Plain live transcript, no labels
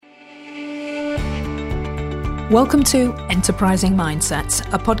Welcome to Enterprising Mindsets,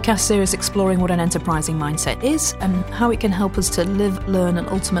 a podcast series exploring what an enterprising mindset is and how it can help us to live, learn and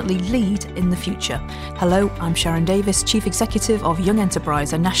ultimately lead in the future. Hello, I'm Sharon Davis, Chief Executive of Young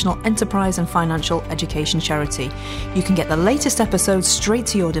Enterprise, a national enterprise and financial education charity. You can get the latest episodes straight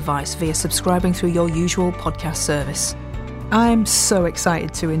to your device via subscribing through your usual podcast service. I'm so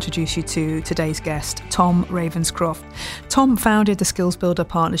excited to introduce you to today's guest, Tom Ravenscroft. Tom founded the Skills Builder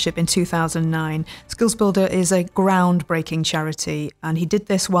Partnership in 2009. Skills Builder is a groundbreaking charity, and he did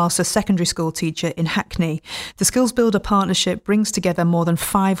this whilst a secondary school teacher in Hackney. The Skills Builder Partnership brings together more than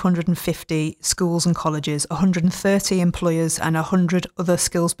 550 schools and colleges, 130 employers and 100 other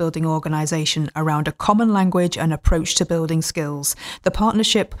skills building organisations around a common language and approach to building skills. The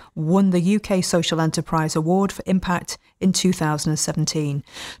partnership won the UK Social Enterprise Award for Impact in 2017.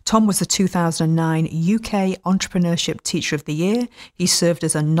 Tom was the 2009 UK Entrepreneurship Teacher of the Year. He served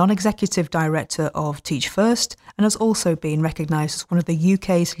as a non-executive director of Teach First and has also been recognised as one of the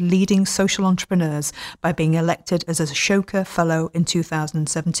UK's leading social entrepreneurs by being elected as a Ashoka Fellow in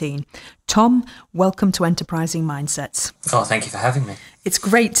 2017. Tom, welcome to Enterprising Mindsets. Oh, thank you for having me. It's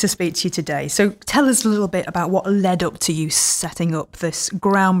great to speak to you today. So tell us a little bit about what led up to you setting up this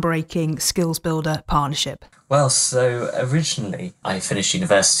groundbreaking Skills Builder Partnership. Well, so originally I finished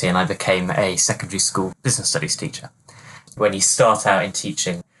university and I became a secondary school business studies teacher. When you start out in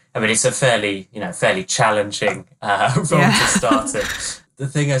teaching, I mean, it's a fairly challenging role to start in. The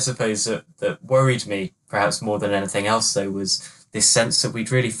thing I suppose that worried me perhaps more than anything else though was this sense that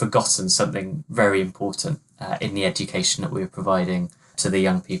we'd really forgotten something very important in the education that we were providing to the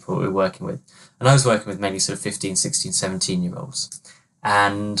young people we were working with. And I was working with mainly sort of 15, 16, 17-year-olds.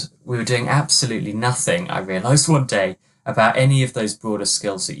 And we were doing absolutely nothing, I realised one day, about any of those broader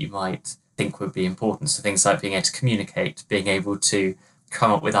skills that you might think would be important. So things like being able to communicate, being able to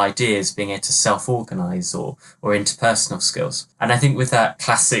come up with ideas, being able to self-organise or interpersonal skills. And I think with that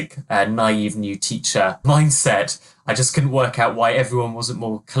classic naive new teacher mindset, I just couldn't work out why everyone wasn't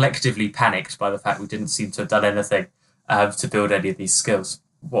more collectively panicked by the fact we didn't seem to have done anything to build any of these skills.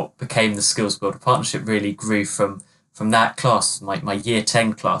 What became the Skills Builder Partnership really grew from that class, my year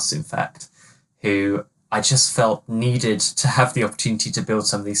 10 class, in fact, who I just felt needed to have the opportunity to build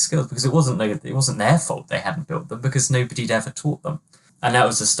some of these skills because it wasn't their fault they hadn't built them because nobody had ever taught them. And that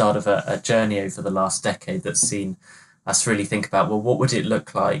was the start of a journey over the last decade that's seen us really think about, well, what would it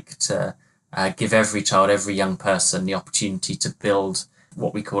look like to give every child, every young person the opportunity to build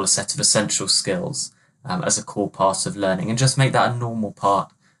what we call a set of essential skills as a core part of learning and just make that a normal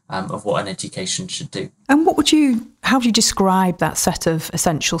part of what an education should do. And how would you describe that set of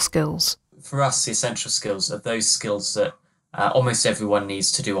essential skills? For us, the essential skills are those skills that almost everyone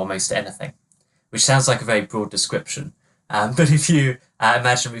needs to do almost anything, which sounds like a very broad description. But if you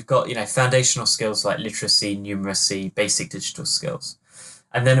imagine we've got, foundational skills like literacy, numeracy, basic digital skills.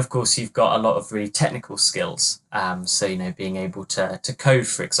 And then, of course, you've got a lot of really technical skills. So, being able to code,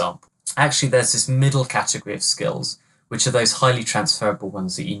 for example. Actually, there's this middle category of skills, which are those highly transferable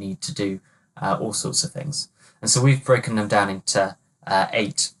ones that you need to do all sorts of things. And so we've broken them down into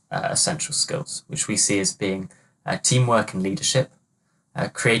 8 essential skills, which we see as being teamwork and leadership,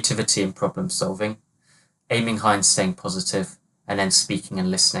 creativity and problem solving, aiming high and staying positive, and then speaking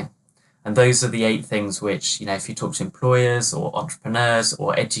and listening. And those are the 8 things which, if you talk to employers or entrepreneurs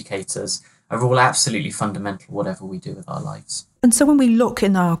or educators, are all absolutely fundamental whatever we do with our lives. And so when we look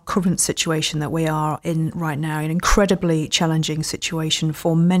in our current situation that we are in right now, an incredibly challenging situation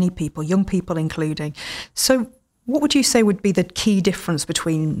for many people, young people including. So what would you say would be the key difference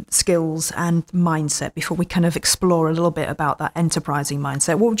between skills and mindset before we kind of explore a little bit about that enterprising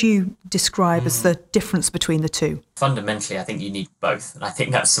mindset? What would you describe as the difference between the two? Fundamentally, I think you need both. And I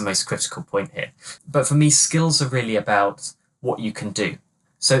think that's the most critical point here. But for me, skills are really about what you can do.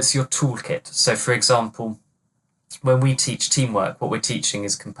 So it's your toolkit. So for example, when we teach teamwork, what we're teaching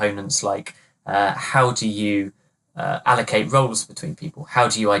is components like how do you allocate roles between people? How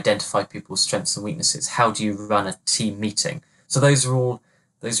do you identify people's strengths and weaknesses? How do you run a team meeting? So those are all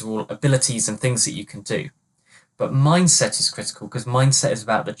abilities and things that you can do. But mindset is critical because mindset is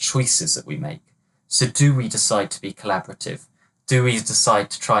about the choices that we make. So do we decide to be collaborative? Do we decide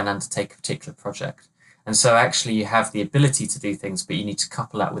to try and undertake a particular project? And so actually you have the ability to do things, but you need to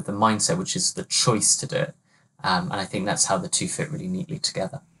couple that with the mindset, which is the choice to do it. And I think that's how the two fit really neatly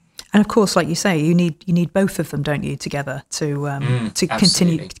together. And of course, like you say, you need both of them, don't you, together to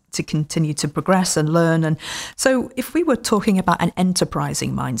continue to progress and learn. And so, if we were talking about an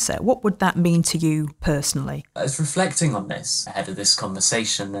enterprising mindset, what would that mean to you personally? I was reflecting on this ahead of this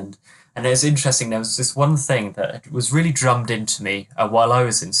conversation, and it was interesting. There was this one thing that was really drummed into me while I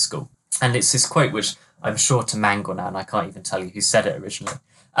was in school, and it's this quote which I'm sure to mangle now, and I can't even tell you who said it originally.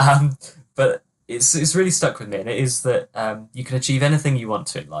 But it's really stuck with me, and it is that you can achieve anything you want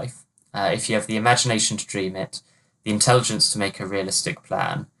to in life if you have the imagination to dream it, the intelligence to make a realistic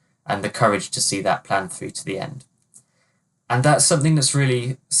plan, and the courage to see that plan through to the end. And that's something that's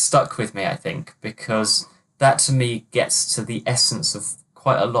really stuck with me, I think, because that to me gets to the essence of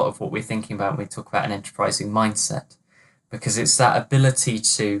quite a lot of what we're thinking about when we talk about an enterprising mindset, because it's that ability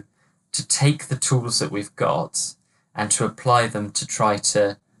to take the tools that we've got and to apply them to try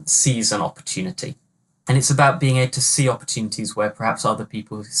to seize an opportunity. And it's about being able to see opportunities where perhaps other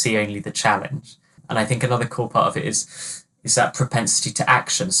people see only the challenge. And I think another core part of it is that propensity to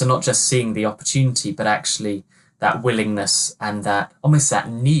action. So not just seeing the opportunity, but actually that willingness and that almost that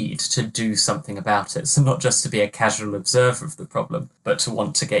need to do something about it. So not just to be a casual observer of the problem, but to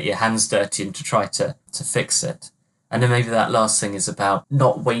want to get your hands dirty and to try to fix it. And then maybe that last thing is about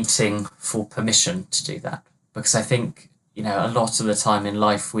not waiting for permission to do that. Because I think, a lot of the time in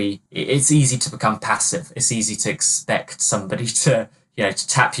life, it's easy to become passive. It's easy to expect somebody to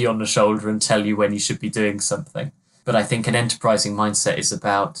tap you on the shoulder and tell you when you should be doing something. But I think an enterprising mindset is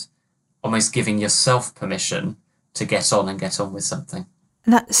about almost giving yourself permission to get on with something.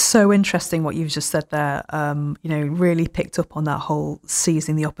 And that's so interesting what you've just said there. Really picked up on that whole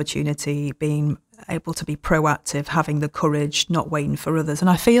seizing the opportunity, being able to be proactive, having the courage, not waiting for others. And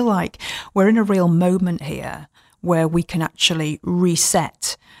I feel like we're in a real moment here where we can actually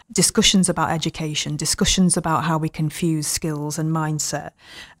reset discussions about education, discussions about how we can fuse skills and mindset.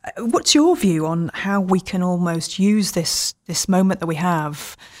 What's your view on how we can almost use this moment that we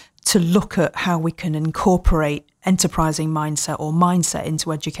have to look at how we can incorporate enterprising mindset or mindset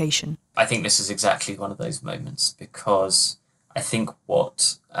into education? I think this is exactly one of those moments, because I think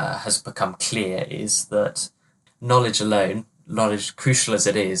what has become clear is that knowledge alone, crucial as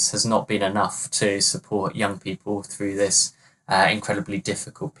it is, has not been enough to support young people through this incredibly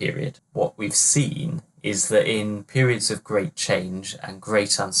difficult period. What we've seen is that in periods of great change and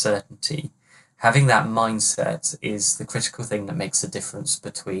great uncertainty, having that mindset is the critical thing that makes a difference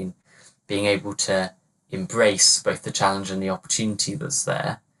between being able to embrace both the challenge and the opportunity that's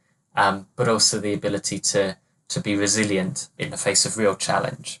there, but also the ability to be resilient in the face of real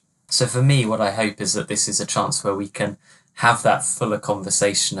challenge. So for me, what I hope is that this is a chance where we can have that fuller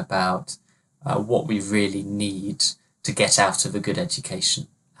conversation about what we really need to get out of a good education.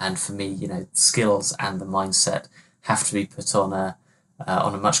 And for me, skills and the mindset have to be put on a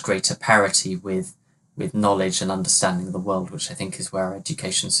much greater parity with knowledge and understanding of the world, which I think is where our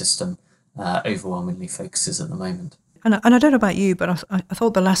education system overwhelmingly focuses at the moment. And I don't know about you, but I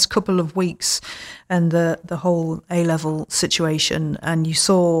thought the last couple of weeks and the whole A-level situation, and you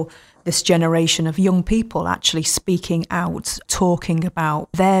saw this generation of young people actually speaking out, talking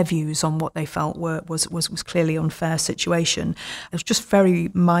about their views on what they felt was clearly an unfair situation. I was just very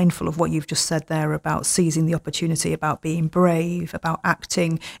mindful of what you've just said there about seizing the opportunity, about being brave, about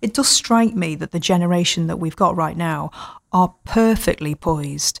acting. It does strike me that the generation that we've got right now are perfectly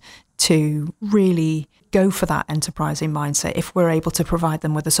poised to really go for that enterprising mindset if we're able to provide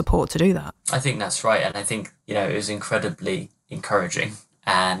them with the support to do that. I think that's right. And I think, it was incredibly encouraging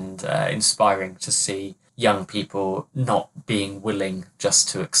and inspiring to see young people not being willing just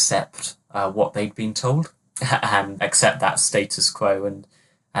to accept what they'd been told and accept that status quo. And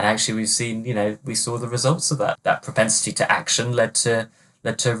actually we've seen, we saw the results of that. That propensity to action led to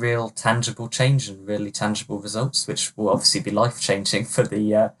real tangible change and really tangible results, which will obviously be life-changing for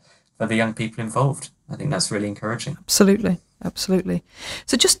the young people involved. I think that's really encouraging. Absolutely.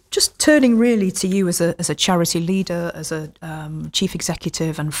 So just turning really to you as a charity leader, as a chief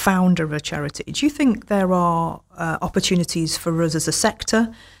executive and founder of a charity, do you think there are opportunities for us as a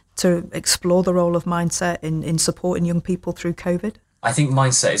sector to explore the role of mindset in supporting young people through COVID? I think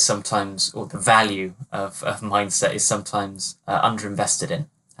mindset is sometimes, or the value of mindset is sometimes underinvested in,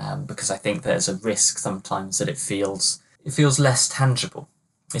 because I think there's a risk sometimes that it feels less tangible.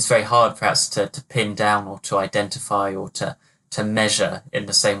 It's very hard perhaps to pin down or to identify or to measure in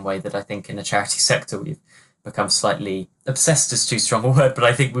the same way that I think in the charity sector we've become slightly obsessed is too strong a word, but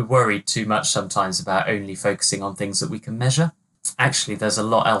I think we worry too much sometimes about only focusing on things that we can measure. Actually, there's a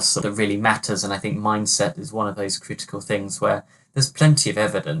lot else that really matters, and I think mindset is one of those critical things where there's plenty of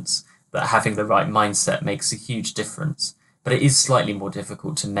evidence that having the right mindset makes a huge difference, but it is slightly more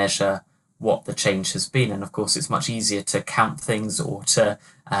difficult to measure what the change has been. And of course, it's much easier to count things or to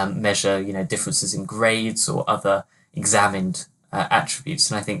measure, differences in grades or other examined attributes.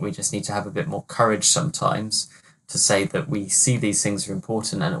 And I think we just need to have a bit more courage sometimes to say that we see these things are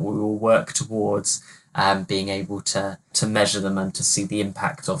important and we will work towards being able to measure them and to see the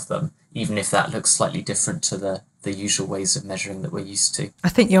impact of them, even if that looks slightly different to the usual ways of measuring that we're used to. I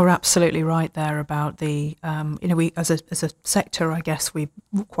think you're absolutely right there about the, we as a sector, I guess we've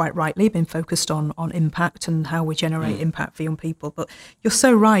quite rightly been focused on impact and how we generate impact for young people. But you're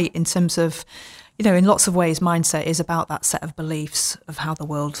so right in terms of, in lots of ways, mindset is about that set of beliefs of how the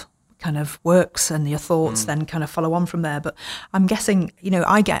world kind of works, and your thoughts then kind of follow on from there. But I'm guessing,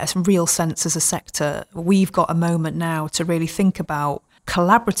 I get a real sense as a sector, we've got a moment now to really think about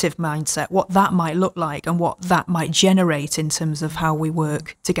collaborative mindset, what that might look like and what that might generate in terms of how we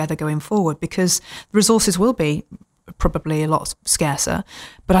work together going forward, because the resources will be probably a lot scarcer.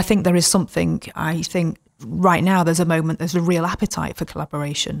 But I think there is something, right now there's a real appetite for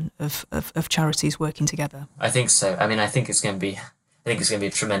collaboration of charities working together. I think so. I think it's going to be a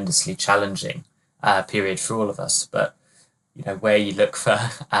tremendously challenging period for all of us, but where you look for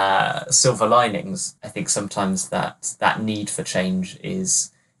silver linings, I think sometimes that need for change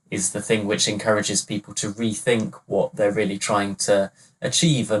is the thing which encourages people to rethink what they're really trying to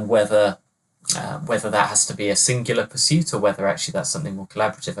achieve, and whether that has to be a singular pursuit or whether actually that's something more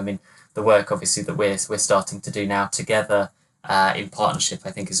collaborative. The work obviously that we're starting to do now together in partnership,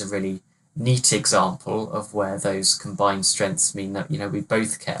 I think, is a really neat example of where those combined strengths mean that we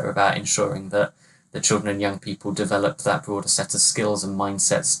both care about ensuring that the children and young people develop that broader set of skills and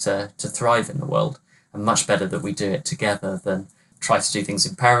mindsets to thrive in the world. And much better that we do it together than try to do things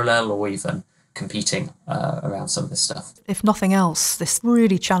in parallel or even competing around some of this stuff. If nothing else, this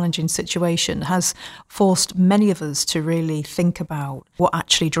really challenging situation has forced many of us to really think about what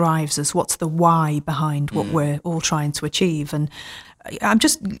actually drives us, what's the why behind what we're all trying to achieve. And I'm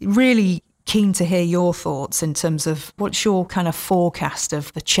just really keen to hear your thoughts in terms of what's your kind of forecast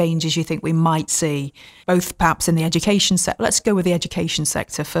of the changes you think we might see, both perhaps in the education sector. Let's go with the education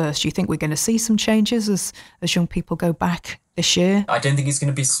sector first. Do you think we're going to see some changes as young people go back this year? I don't think it's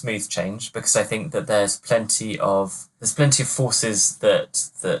going to be smooth change, because I think that there's plenty of forces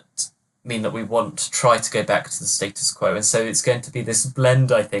that mean that we want to try to go back to the status quo. And so it's going to be this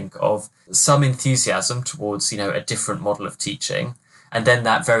blend, I think, of some enthusiasm towards, a different model of teaching, and then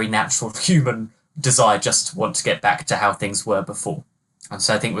that very natural human desire just to want to get back to how things were before. And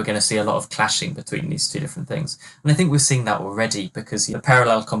so I think we're going to see a lot of clashing between these two different things. And I think we're seeing that already, because the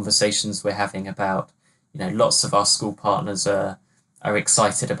parallel conversations we're having about, lots of our school partners are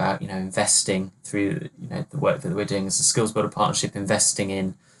excited about, investing through, the work that we're doing as a Skills Builder partnership, investing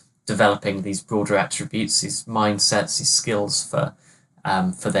in developing these broader attributes, these mindsets, these skills for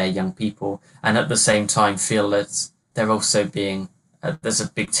their young people. And at the same time feel that they're also being there's a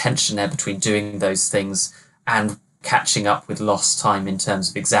big tension there between doing those things and catching up with lost time in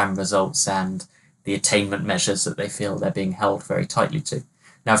terms of exam results and the attainment measures that they feel they're being held very tightly to.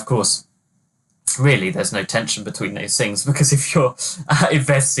 Now, of course, really, there's no tension between those things, because if you're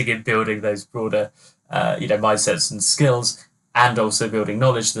investing in building those broader, mindsets and skills, and also building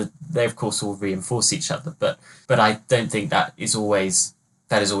knowledge, that they, of course, all reinforce each other. But I don't think that is always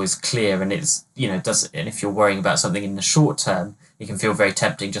clear, and it's and if you're worrying about something in the short term, it can feel very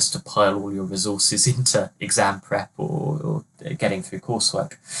tempting just to pile all your resources into exam prep or getting through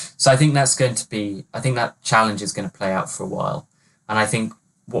coursework. So I think that challenge is going to play out for a while. And I think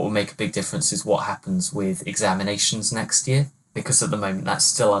what will make a big difference is what happens with examinations next year, because at the moment that's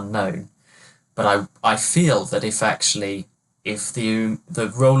still unknown. But I feel that if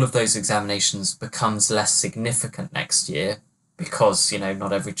the role of those examinations becomes less significant next year, because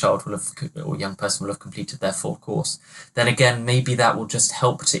not every child will have, or young person will have completed their full course, then again maybe that will just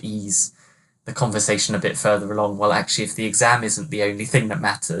help to ease the conversation a bit further along. Well, actually, if the exam isn't the only thing that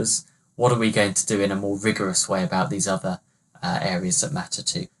matters, what are we going to do in a more rigorous way about these other areas that matter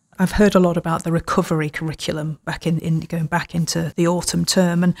too? I've heard a lot about the recovery curriculum going back into the autumn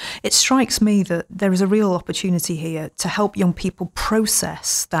term, and it strikes me that there is a real opportunity here to help young people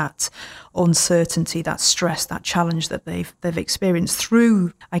process that uncertainty, that stress, that challenge that they've experienced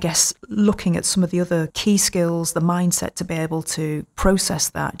through, I guess, looking at some of the other key skills, the mindset to be able to process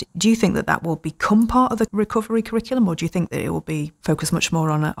that. Do you think that will become part of the recovery curriculum, or do you think that it will be focused much more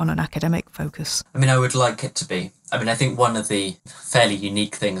on an academic focus? I would like it to be. I think one of the fairly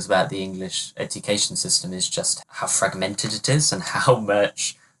unique things about the English education system is just how fragmented it is and how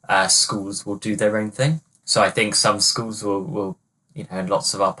much schools will do their own thing. So I think some schools will and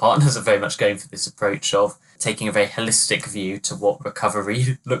lots of our partners are very much going for this approach of taking a very holistic view to what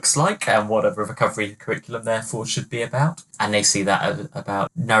recovery looks like and what a recovery curriculum therefore should be about. And they see that about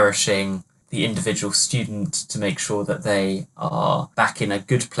nourishing the individual student to make sure that they are back in a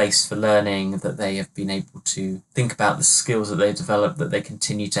good place for learning, that they have been able to think about the skills that they've developed, that they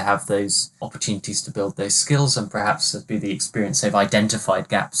continue to have those opportunities to build those skills, and perhaps through the experience they've identified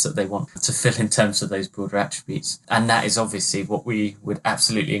gaps that they want to fill in terms of those broader attributes. And that is obviously what we would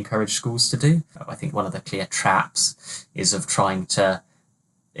absolutely encourage schools to do. I think one of the clear traps is of trying to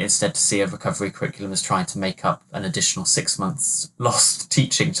instead to see a recovery curriculum as trying to make up an additional 6 months lost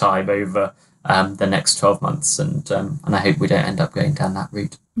teaching time over the next 12 months. And I hope we don't end up going down that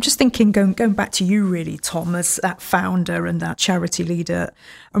route. I'm just thinking, going back to you really, Tom, as that founder and that charity leader,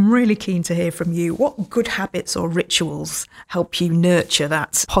 I'm really keen to hear from you. What good habits or rituals help you nurture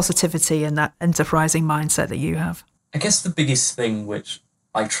that positivity and that enterprising mindset that you have? I guess the biggest thing which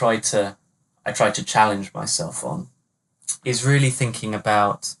I try to challenge myself on is really thinking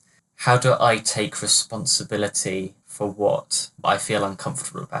about how do I take responsibility for what I feel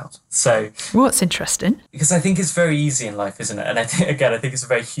uncomfortable about. So, well, that's interesting. Because I think it's very easy in life, isn't it? And I think it's a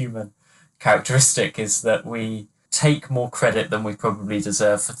very human characteristic is that we take more credit than we probably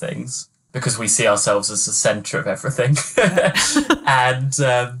deserve for things because we see ourselves as the centre of everything. And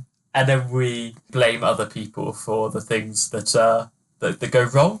then we blame other people for the things that go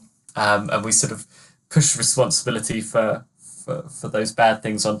wrong. And we sort of push responsibility for those bad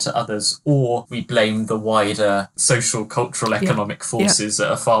things onto others, or we blame the wider social, cultural, economic forces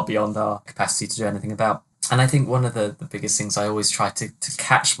that are far beyond our capacity to do anything about. And I think one of the biggest things I always try to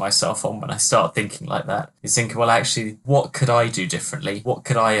catch myself on when I start thinking like that is thinking, well, actually, what could I do differently? What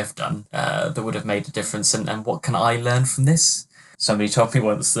could I have done that would have made a difference? And what can I learn from this? Somebody told me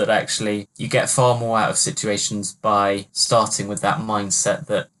once that actually you get far more out of situations by starting with that mindset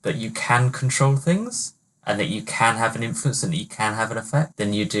that you can control things and that you can have an influence and that you can have an effect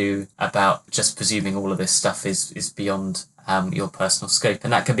than you do about just presuming all of this stuff is beyond your personal scope.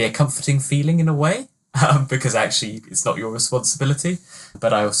 And that can be a comforting feeling in a way because actually it's not your responsibility.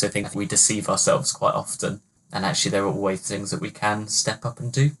 But I also think we deceive ourselves quite often. And actually there are always things that we can step up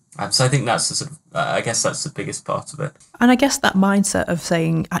and do. So I think that's the sort of, I guess that's the biggest part of it. And I guess that mindset of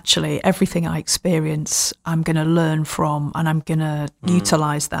saying, actually, everything I experience, I'm going to learn from and I'm going to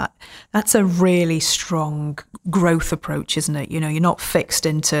utilise that. That's a really strong growth approach, isn't it? You know, you're not fixed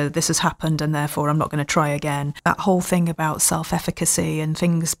into this has happened and therefore I'm not going to try again. That whole thing about self-efficacy and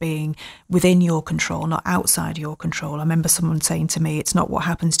things being within your control, not outside your control. I remember someone saying to me, it's not what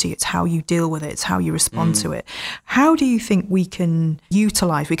happens to you, it's how you deal with it, it's how you respond to it. How do you think we can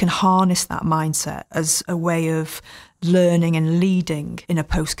utilise, we can harness that mindset as a way of learning and leading in a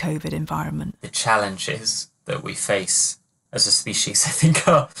post-COVID environment? The challenges that we face as a species, I think,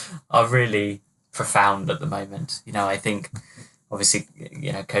 are really profound at the moment. You know, I think obviously,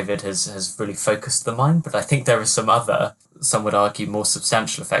 you know, COVID has really focused the mind, but I think there are some would argue more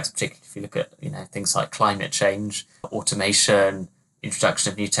substantial effects, particularly if you look at, you know, things like climate change, automation,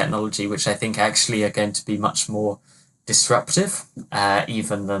 introduction of new technology, which I think actually are going to be much more disruptive,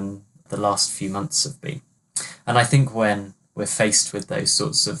 even than the last few months have been. And I think when we're faced with those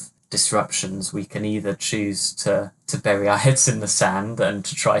sorts of disruptions, we can either choose to bury our heads in the sand and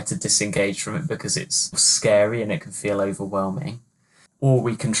to try to disengage from it because it's scary and it can feel overwhelming, or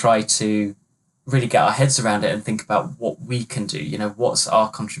we can try to really get our heads around it and think about what we can do, you know, what's our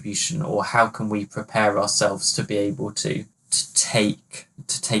contribution, or how can we prepare ourselves to be able to take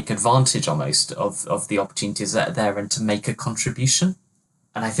advantage almost of the opportunities that are there and to make a contribution.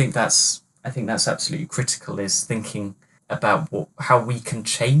 And I think that's absolutely critical, is thinking about how we can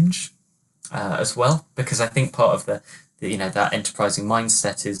change as well, because I think part of the you know, that enterprising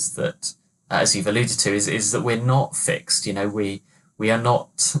mindset is that, as you've alluded to, is that we're not fixed. You know, we are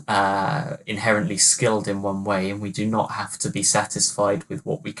not inherently skilled in one way, and we do not have to be satisfied with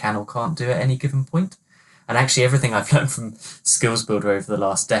what we can or can't do at any given point. And actually, everything I've learned from Skills Builder over the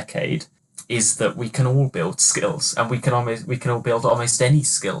last decade is that we can all build skills, and we can all build almost any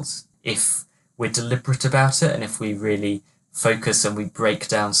skills if we're deliberate about it, and if we really focus and we break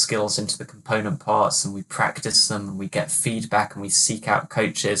down skills into the component parts and we practice them and we get feedback and we seek out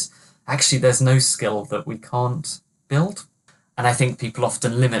coaches. Actually, there's no skill that we can't build. And I think people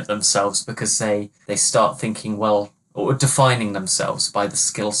often limit themselves because they start thinking, well, or defining themselves by the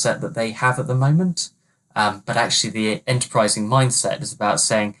skill set that they have at the moment. But actually the enterprising mindset is about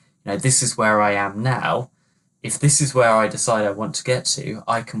saying, you know, this is where I am now. If this is where I decide I want to get to,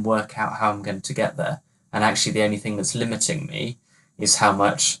 I can work out how I'm going to get there. And actually the only thing that's limiting me is how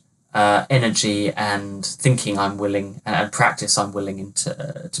much energy and thinking I'm willing and practice I'm willing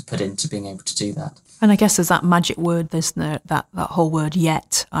to put into being able to do that. And I guess there's that magic word, there's that whole word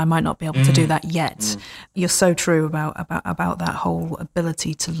yet. I might not be able to do that yet. You're so true about that whole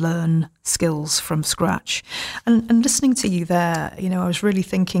ability to learn skills from scratch. And listening to you there, I was really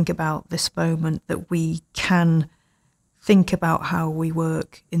thinking about this moment that we can think about how we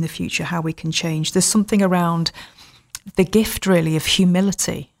work in the future, how we can change. There's something around the gift really of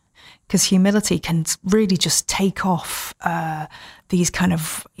humility, because humility can really just take off these kind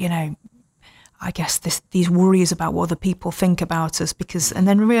of, I guess these worries about what other people think about us, and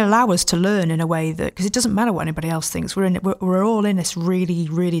then really allow us to learn in a way that, because it doesn't matter what anybody else thinks, we're all in this really,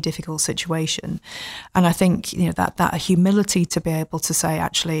 really difficult situation. And I think, that humility to be able to say,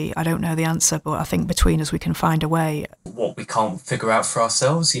 actually, I don't know the answer, but I think between us we can find a way. What we can't figure out for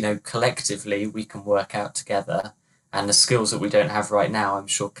ourselves, collectively we can work out together. And the skills that we don't have right now, I'm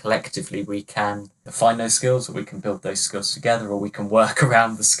sure collectively we can find those skills, or we can build those skills together, or we can work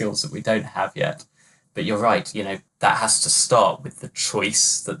around the skills that we don't have yet. But you're right, that has to start with the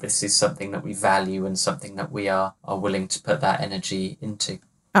choice that this is something that we value and something that we are willing to put that energy into.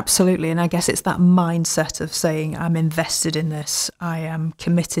 Absolutely. And I guess it's that mindset of saying, I'm invested in this, I am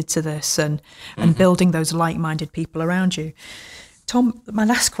committed to this, and building those like-minded people around you. Tom, my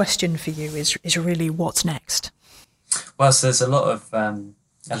last question for you is really, what's next? Well, so there's a lot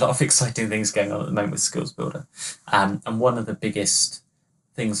of exciting things going on at the moment with Skills Builder, and one of the biggest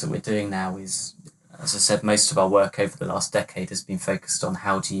things that we're doing now is, as I said, most of our work over the last decade has been focused on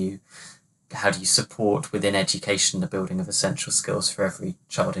how do you support within education the building of essential skills for every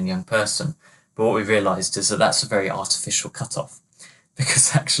child and young person. But what we realised is that that's a very artificial cutoff,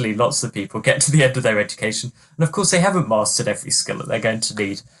 because actually lots of people get to the end of their education and of course they haven't mastered every skill that they're going to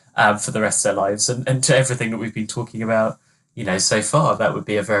need for the rest of their lives, and to everything that we've been talking about so far, that would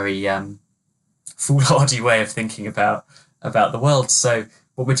be a very foolhardy way of thinking about the world. So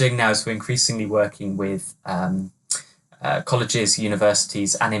what we're doing now is we're increasingly working with colleges,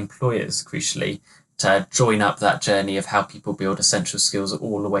 universities and employers, crucially, to join up that journey of how people build essential skills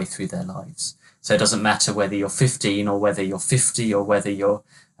all the way through their lives. So it doesn't matter whether you're 15 or whether you're 50 or whether you're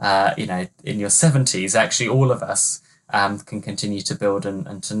in your 70s. Actually, all of us can continue to build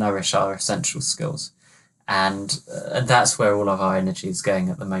and to nourish our essential skills. And that's where all of our energy is going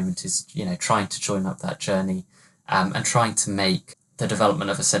at the moment, is, trying to join up that journey and trying to make the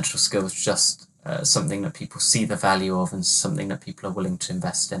development of essential skills just something that people see the value of and something that people are willing to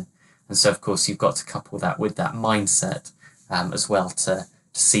invest in. And so, of course, you've got to couple that with that mindset as well to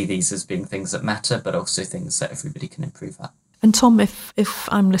see these as being things that matter, but also things that everybody can improve at. And Tom, if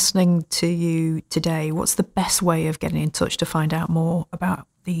I'm listening to you today, what's the best way of getting in touch to find out more about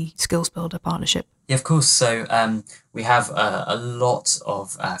the Skills Builder partnership? Yeah, of course. So we have a lot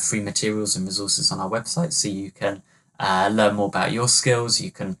of free materials and resources on our website, so you can learn more about your skills, you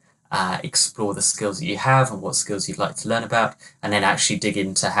can explore the skills that you have and what skills you'd like to learn about, and then actually dig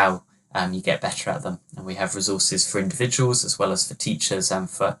into how you get better at them. And we have resources for individuals as well as for teachers and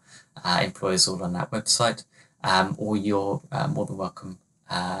for employers all on that website. Or you're more than welcome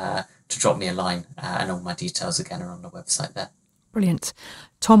to drop me a line, and all my details again are on the website there. Brilliant.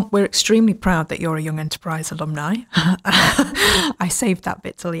 Tom, we're extremely proud that you're a Young Enterprise alumni. I saved that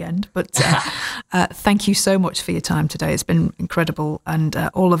bit till the end, but thank you so much for your time today. It's been incredible, and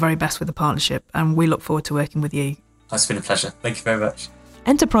all the very best with the partnership, and we look forward to working with you. It's been a pleasure. Thank you very much.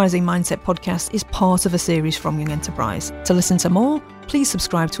 Enterprising Mindset Podcast is part of a series from Young Enterprise. To listen to more, please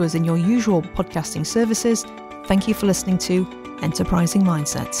subscribe to us in your usual podcasting services. Thank you for listening to Enterprising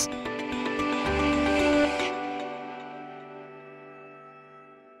Mindsets.